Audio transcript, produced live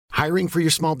Hiring for your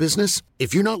small business?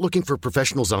 If you're not looking for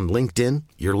professionals on LinkedIn,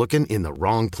 you're looking in the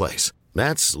wrong place.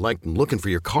 That's like looking for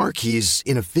your car keys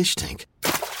in a fish tank.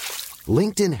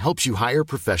 LinkedIn helps you hire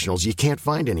professionals you can't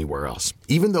find anywhere else,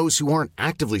 even those who aren't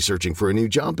actively searching for a new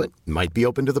job but might be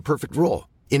open to the perfect role.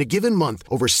 In a given month,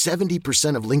 over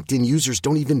 70% of LinkedIn users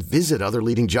don't even visit other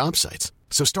leading job sites.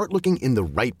 So start looking in the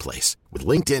right place. With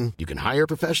LinkedIn, you can hire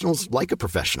professionals like a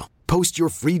professional. Post your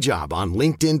free job on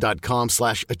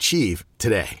linkedin.com/achieve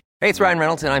today. Hey, it's Ryan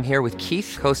Reynolds, and I'm here with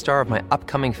Keith, co-star of my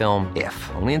upcoming film, If,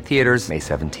 only in theaters May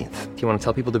 17th. Do you want to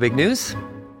tell people the big news?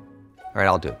 All right,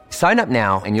 I'll do it. Sign up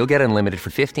now and you'll get unlimited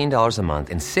for $15 a month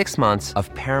and 6 months of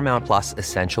Paramount Plus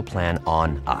Essential Plan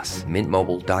on us.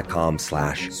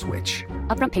 MintMobile.com/switch.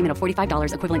 Upfront payment of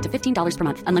 $45 equivalent to $15 per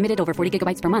month. Unlimited over 40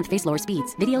 gigabytes per month. Face lower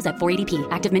speeds. Videos at 480p.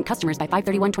 Active Mint customers by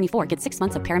 531.24 get 6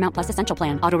 months of Paramount Plus Essential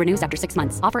Plan. Auto renews after 6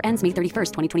 months. Offer ends May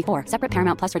 31st, 2024. Separate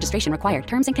Paramount Plus registration required.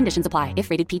 Terms and conditions apply if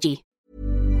rated PG.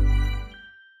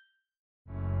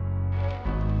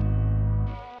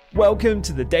 Welcome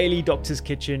to the Daily Doctor's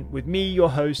Kitchen with me, your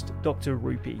host, Dr.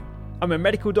 Rupy. I'm a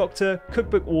medical doctor,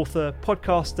 cookbook author,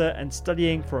 podcaster, and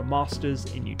studying for a master's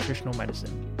in nutritional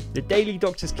medicine. The Daily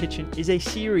Doctor's Kitchen is a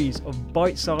series of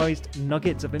bite-sized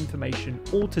nuggets of information,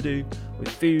 all to do with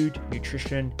food,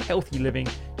 nutrition, healthy living,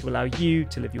 to allow you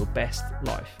to live your best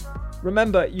life.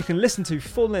 Remember, you can listen to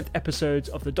full-length episodes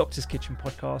of the Doctor's Kitchen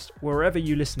podcast wherever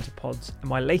you listen to pods, and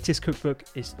my latest cookbook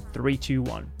is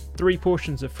 3-2-1. 3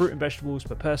 portions of fruit and vegetables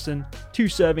per person, 2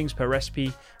 servings per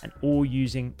recipe, and all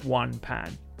using 1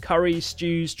 pan. Curries,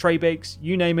 stews, tray bakes,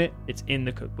 you name it, it's in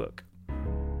the cookbook.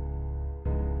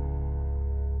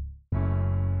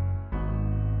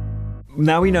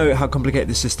 Now we know how complicated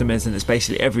the system is and it's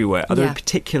basically everywhere. Are there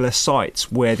particular sites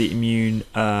where the immune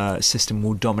system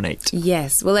will dominate?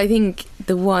 Yes. Well, I think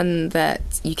the one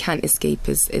that you can't escape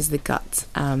is the gut.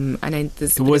 And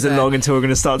it wasn't long until we're going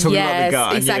to start talking about the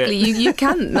gut. Yes, exactly. You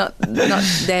can't not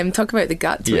talk about the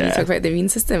gut when you talk about the immune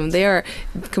system. They are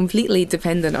completely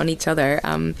dependent on each other.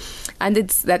 And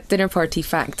it's that dinner party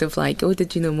fact of like, oh,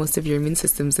 did you know most of your immune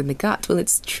system's in the gut? Well,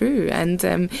 it's true. And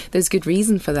there's good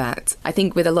reason for that. I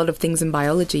think with a lot of things in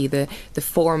biology, the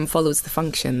form follows the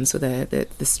function. So the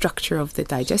structure of the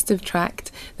digestive tract,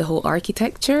 the whole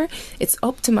architecture, it's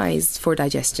optimized for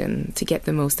digestion to get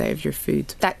the most out of your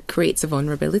food. That creates a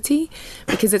vulnerability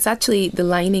because it's actually the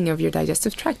lining of your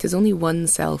digestive tract is only 1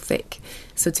 cell thick.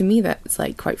 So to me, that's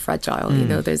like quite fragile. You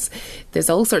know, there's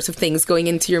all sorts of things going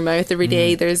into your mouth every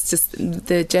day. There's just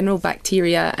the general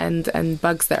bacteria and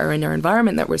bugs that are in our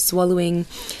environment that we're swallowing.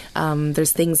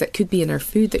 There's things that could be in our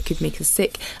food that could make us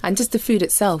sick. And just the food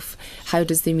itself, how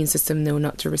does the immune system know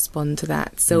not to respond to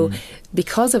that? So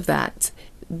because of that,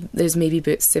 there's maybe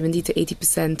about 70 to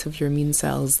 80% of your immune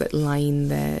cells that line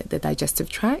the digestive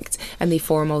tract, and they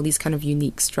form all these kind of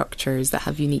unique structures that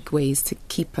have unique ways to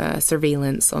keep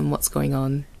surveillance on what's going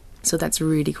on. So that's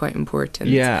really quite important.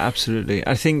 Yeah, absolutely.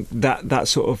 I think that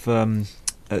sort of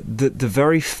the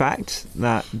very fact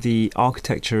that the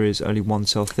architecture is only 1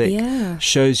 cell thick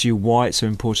shows you why it's so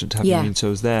important to have immune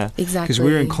cells there. Exactly. Because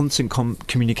we're in constant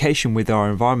communication with our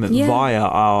environment via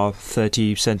our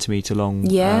 30 centimetre long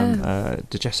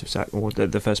digestive sac, or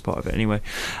the first part of it anyway.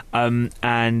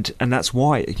 And that's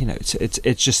why, you know,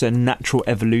 it's just a natural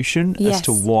evolution as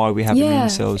to why we have immune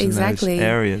cells in those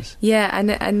areas. Yeah,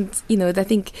 and you know, I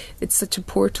think it's such a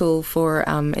portal for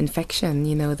infection,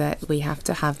 you know, that we have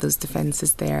to have those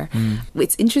defences there.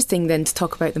 It's interesting then to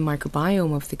talk about the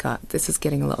microbiome of the gut. This is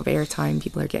getting a lot of airtime.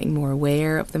 People are getting more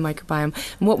aware of the microbiome.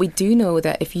 And what we do know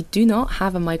that if you do not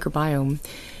have a microbiome,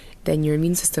 then your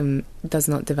immune system does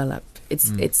not develop.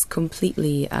 It's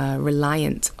completely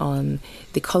reliant on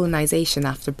the colonization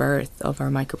after birth of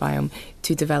our microbiome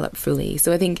to develop fully.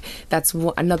 So I think that's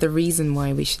another reason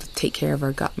why we should take care of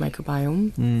our gut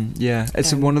microbiome.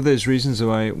 It's one of those reasons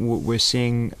why we're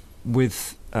seeing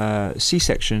with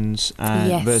C-sections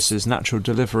versus natural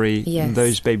delivery,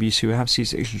 those babies who have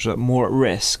C-sections are more at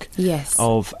risk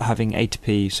of having A to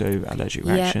P, so allergic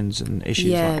reactions and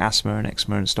issues like asthma and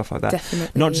eczema and stuff like that.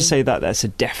 Definitely. Not to say that that's a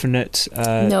definite,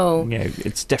 no, you know,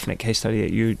 it's a definite case study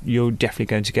that you're definitely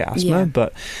going to get asthma,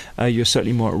 but you're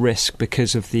certainly more at risk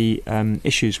because of the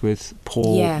issues with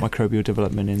poor microbial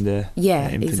development in the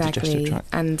infant digestive tract.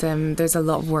 And there's a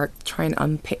lot of work trying to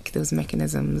unpick those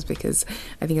mechanisms, because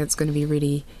I think that's going to be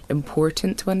really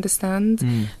important to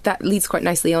understand. That leads quite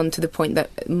nicely on to the point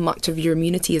that much of your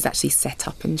immunity is actually set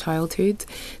up in childhood.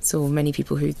 So many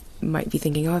people who might be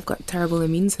thinking, oh, I've got a terrible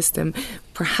immune system,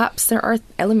 perhaps there are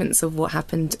elements of what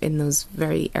happened in those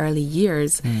very early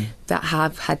years that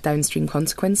have had downstream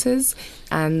consequences.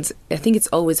 And I think it's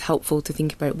always helpful to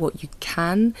think about what you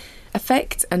can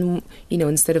affect, and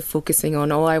instead of focusing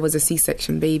on I was a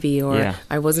C-section baby, or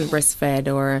I wasn't breastfed,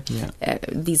 or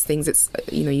these things, it's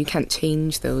you can't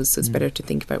change those, so it's better to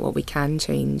think about what we can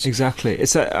change. Exactly.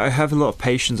 I have a lot of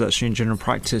patients actually in general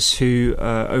practice who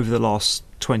over the last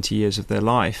 20 years of their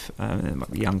life,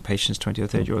 young patients, 20 or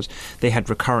 30 year olds, they had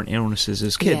recurrent illnesses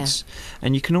as kids,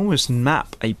 and you can almost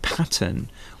map a pattern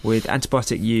with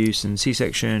antibiotic use and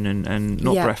C-section and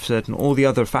not breastfed and all the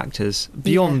other factors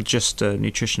beyond just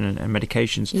nutrition and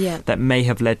medications that may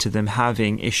have led to them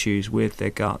having issues with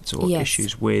their guts, or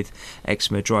issues with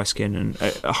eczema, dry skin, and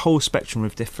a whole spectrum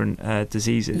of different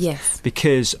diseases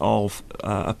because of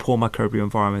a poor microbial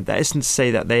environment. That isn't to say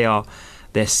that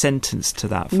they're sentenced to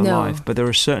that for life, but there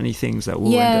are certainly things that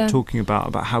we'll end up talking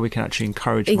about how we can actually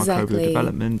encourage microbial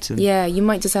development. And you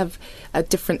might just have a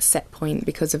different set point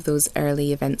because of those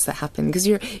early events that happen, because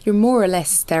you're more or less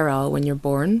sterile when you're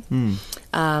born,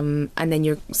 and then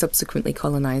you're subsequently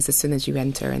colonized as soon as you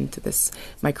enter into this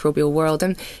microbial world.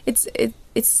 And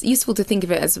it's useful to think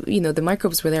of it as, the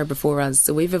microbes were there before us,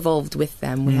 so we've evolved with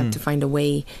them. We have to find a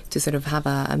way to sort of have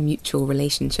a mutual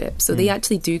relationship. So they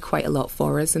actually do quite a lot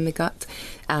for us in the gut.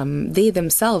 They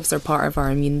themselves are part of our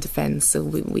immune defence. So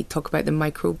we talk about the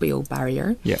microbial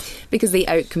barrier, because they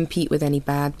outcompete with any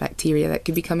bad bacteria that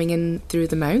could be coming in through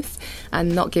the mouth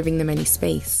and not giving them any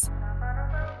space.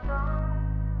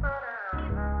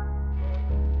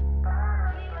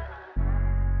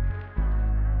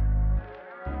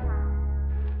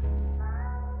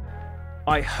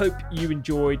 I hope you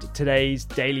enjoyed today's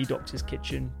Daily Doctor's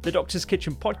Kitchen. The Doctor's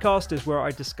Kitchen podcast is where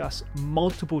I discuss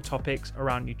multiple topics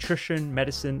around nutrition,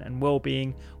 medicine, and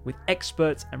well-being with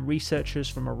experts and researchers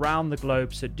from around the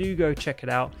globe, so do go check it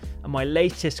out. And my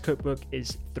latest cookbook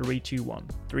is 321,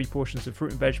 3 portions of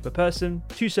fruit and veg per person,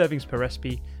 2 servings per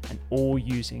recipe, and all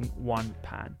using 1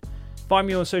 pan. Find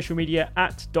me on social media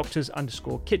at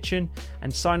doctors_kitchen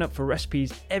and sign up for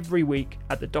recipes every week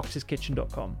at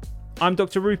thedoctorskitchen.com. I'm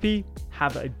Dr. Rupy.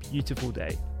 Have a beautiful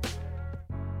day.